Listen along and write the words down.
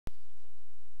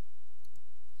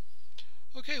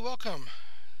Okay, welcome.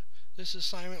 This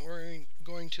assignment we're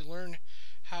going to learn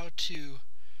how to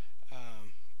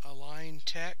align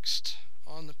text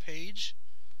on the page.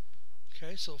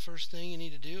 Okay, so first thing you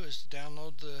need to do is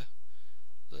download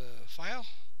the file.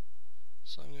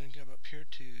 So I'm going to come up here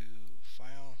to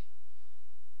File,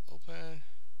 Open,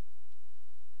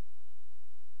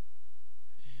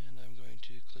 and I'm going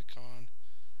to click on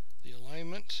the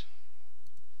alignment.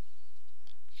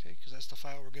 Okay, because that's the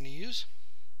file we're going to use.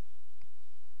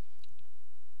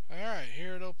 Alright,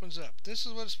 here it opens up. This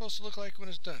is what it's supposed to look like when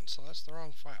it's done, so that's the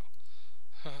wrong file.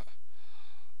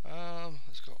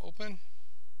 Let's go open.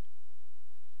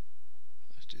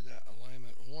 Let's do that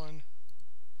alignment 1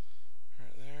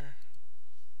 right there.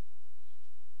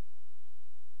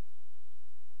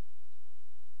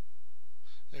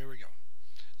 There we go.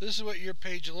 This is what your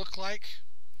page will look like.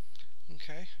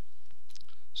 Okay,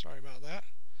 sorry about that.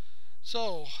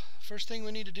 So, first thing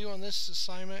we need to do on this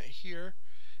assignment here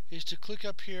is to click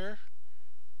up here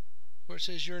where it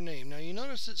says your name. Now you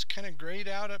notice it's kind of grayed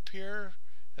out up here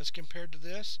as compared to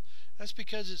this. That's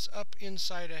because it's up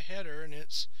inside a header and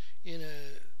it's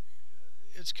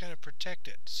kind of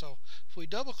protected. So if we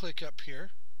double click up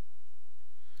here,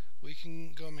 we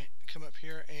can come up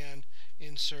here and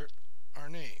insert our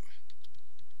name.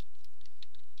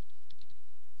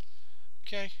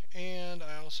 Okay, and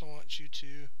I also want you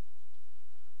to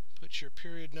put your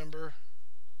period number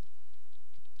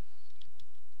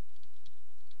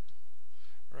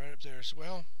right up there as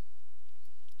well.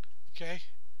 Okay,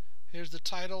 here's the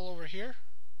title over here,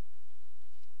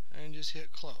 and just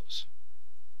hit close.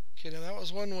 Okay, now that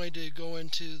was one way to go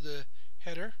into the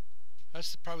header.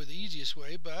 That's probably the easiest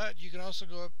way, but you can also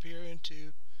go up here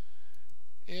into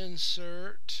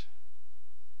Insert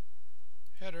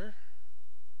Header.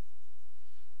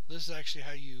 This is actually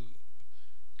how you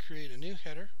create a new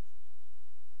header.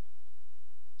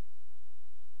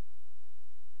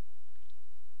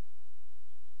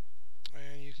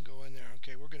 And you can go in there.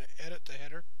 Okay, we're going to edit the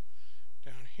header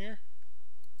down here.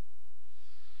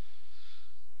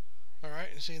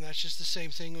 Alright, and see, that's just the same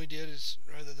thing we did, is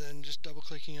rather than just double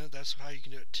clicking it, that's how you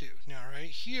can do it too. Now right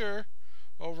here,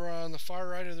 over on the far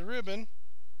right of the ribbon,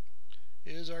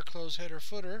 is our close header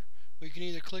footer. We can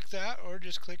either click that or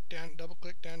just click down, double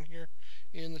click down here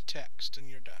in the text, and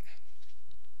you're done.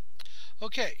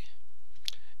 Okay,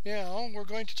 now we're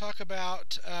going to talk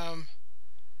about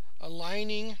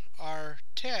aligning our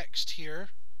text here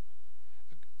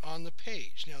on the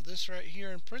page. Now this right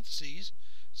here in parentheses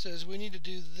says we need to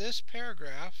do this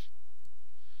paragraph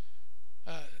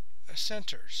a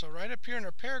center. So right up here in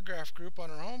our paragraph group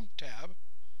on our home tab,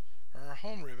 or our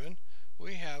home ribbon,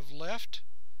 we have left,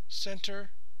 center,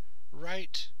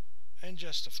 right, and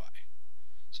justify.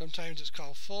 Sometimes it's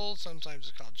called full, sometimes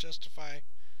it's called justify.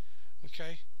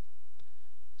 Okay,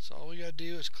 so all we got to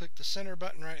do is click the center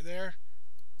button right there,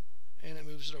 and it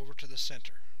moves it over to the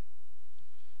center.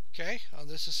 Okay, on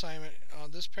this assignment,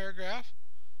 on this paragraph,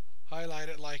 highlight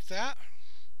it like that.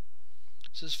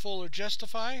 It says full or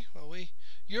justify. Well,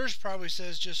 yours probably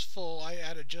says just full. I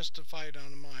added justified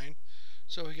on mine.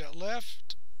 So we got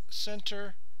left,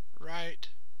 center, right,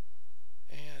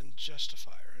 and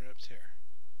justify right up there.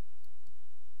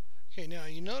 Okay, now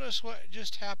you notice what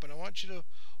just happened. I want you to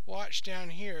watch down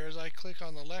here as I click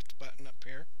on the left button up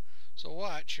here. So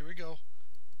watch, here we go.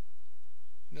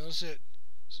 Notice it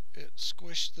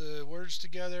squished the words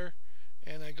together,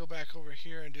 and I go back over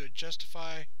here and do a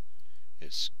justify.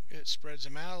 It spreads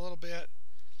them out a little bit.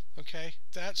 Okay,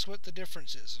 that's what the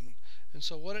difference is. And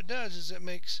so what it does is it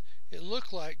makes it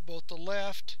look like both the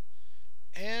left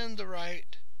and the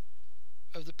right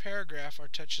of the paragraph are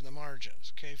touching the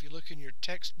margins. Okay, if you look in your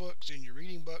textbooks, in your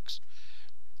reading books,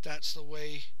 that's the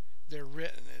way they're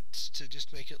written. It's to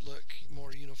just make it look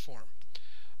more uniform.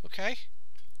 Okay,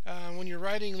 when you're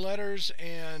writing letters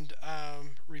and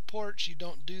reports, you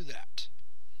don't do that.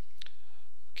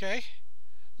 Okay,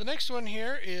 the next one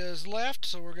here is left,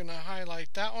 so we're going to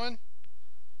highlight that one.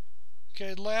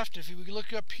 Okay, left, if you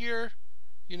look up here,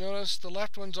 you notice the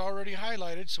left one's already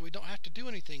highlighted, so we don't have to do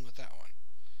anything with that one.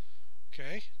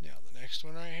 Okay, now the next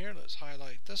one right here, let's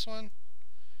highlight this one,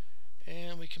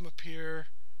 and we come up here,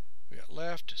 we got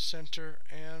left, center,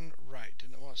 and right,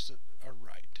 and it wants a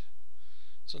right.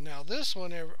 So now this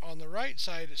one on the right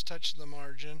side is touching the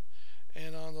margin,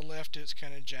 and on the left it's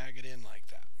kind of jagged in like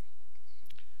that.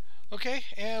 Okay,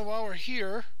 and while we're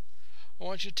here, I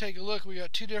want you to take a look. We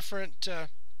got two different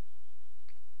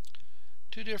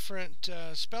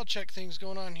spell check things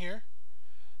going on here.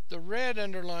 The red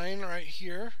underline right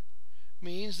here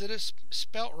means that it's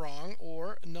spelt wrong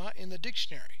or not in the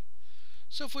dictionary.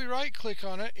 So if we right click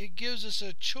on it, it gives us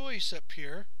a choice up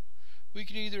here we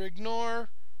can either ignore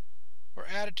or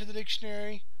add it to the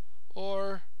dictionary,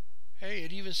 or hey,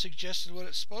 it even suggested what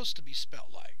it's supposed to be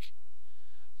spelled like.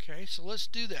 Okay, so let's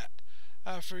do that.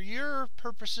 For your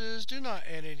purposes, do not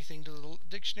add anything to the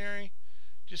dictionary.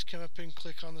 Just come up and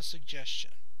click on the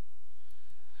suggestion.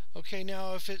 Okay,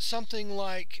 now if it's something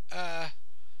like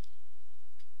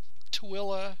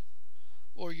Twila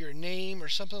or your name or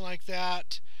something like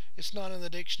that, it's not in the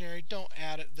dictionary, don't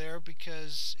add it there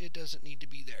because it doesn't need to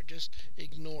be there. Just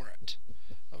ignore it.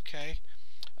 Okay,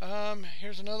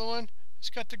 here's another one. It's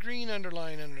got the green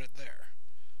underline under it there.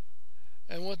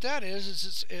 And what that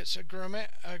is it's a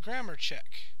grammar check.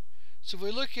 So if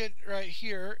we look at right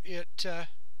here, it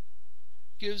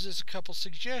gives us a couple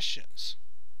suggestions.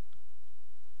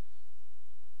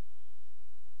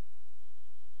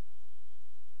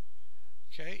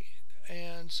 Okay,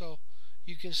 and so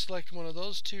you can select one of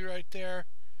those two right there.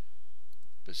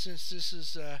 But since this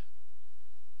is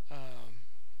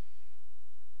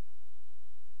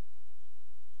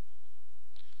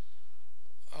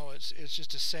it's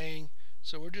just a saying,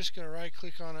 so we're just going to right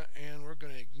click on it and we're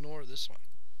going to ignore this one.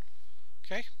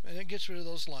 Okay, and it gets rid of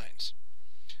those lines.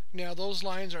 Now those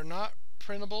lines are not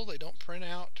printable, they don't print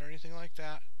out or anything like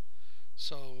that,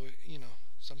 so you know,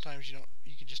 sometimes you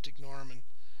can just ignore them and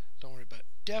don't worry. But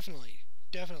definitely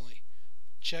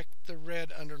check the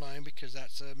red underline because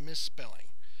that's a misspelling.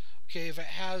 Okay, if it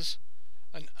has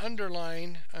an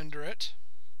underline under it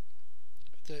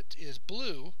that is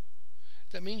blue,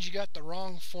 that means you got the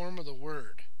wrong form of the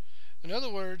word. In other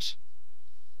words,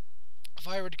 if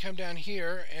I were to come down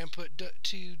here and put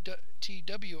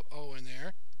TWO in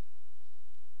there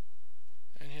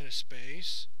and hit a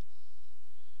space,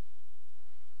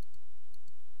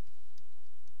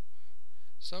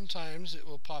 sometimes it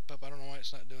will pop up. I don't know why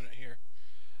it's not doing it here.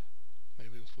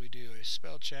 Maybe if we do a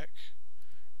spell check,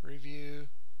 review,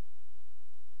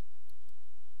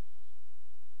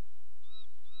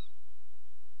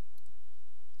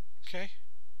 okay,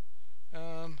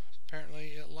 apparently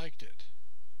it liked it,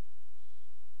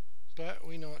 but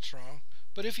we know it's wrong.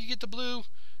 But if you get the blue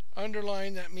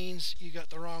underline, that means you got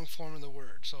the wrong form of the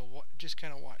word, so just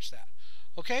kind of watch that.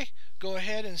 Okay, go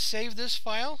ahead and save this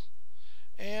file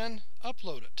and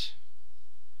upload it.